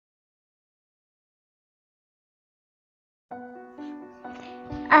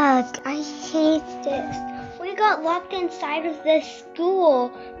Ugh, I hate this. We got locked inside of this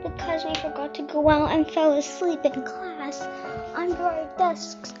school because we forgot to go out and fell asleep in class under our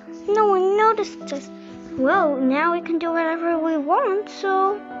desks. No one noticed us. Well, now we can do whatever we want,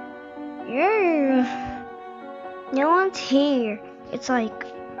 so yeah. No one's here. It's like,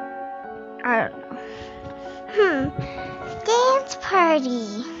 I don't know. Dance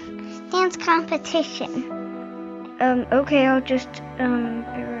party. Dance competition. Okay, I'll just, be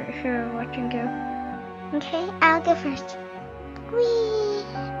right here watching go. Okay, I'll go first. Whee!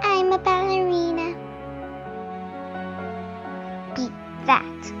 I'm a ballerina. Beat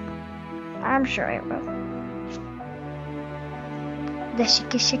that. I'm sure I will. The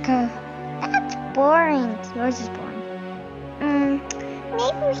shika shika. That's boring. Yours is boring.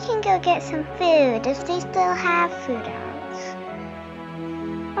 Maybe we can go get some food if they still have food out.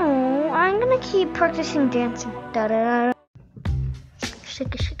 Oh, I'm gonna keep practicing dancing. Da da da.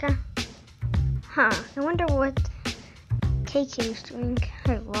 Shika shika. Huh, I wonder what KK is doing.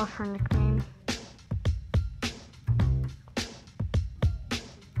 I love her nickname.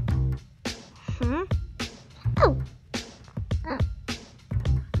 Oh.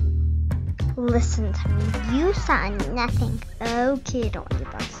 Listen to me. You saw nothing. Okay, don't worry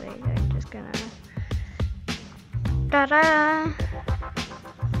about it. I'm just gonna. Da da.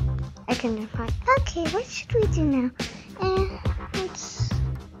 I can do fine. Okay, what should we do now?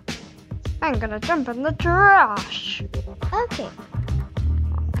 I'm gonna jump in the trash. Okay.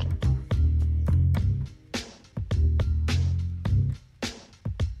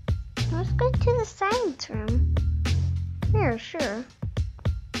 Let's go to the science room. Yeah, sure.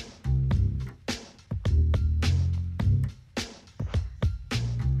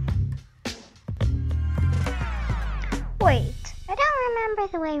 Wait, I don't remember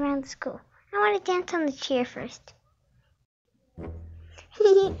the way around the school. I want to dance on the chair first.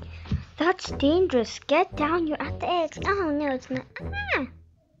 That's dangerous. Get down, you're at the edge. Oh, no, it's not. Ah.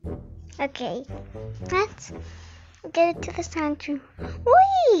 Okay, let's go to the science room.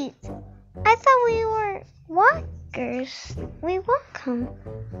 Wait! I thought we were walkers. We walk home.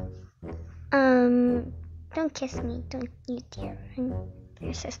 Don't kiss me. Don't you dare. I'm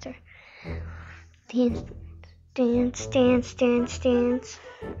your sister. Dance, dance, dance, dance, dance.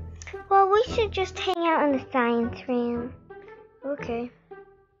 Well, we should just hang out in the science room. Okay.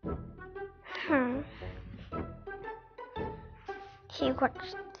 Hey,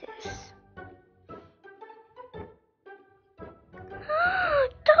 what's this?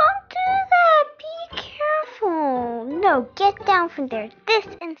 Don't do that! Be careful! No, get down from there this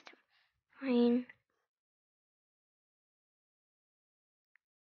instant. Fine.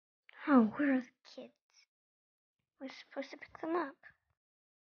 Oh, where are the kids? We're supposed to pick them up.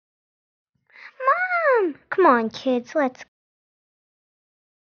 Mom! Come on, kids, let's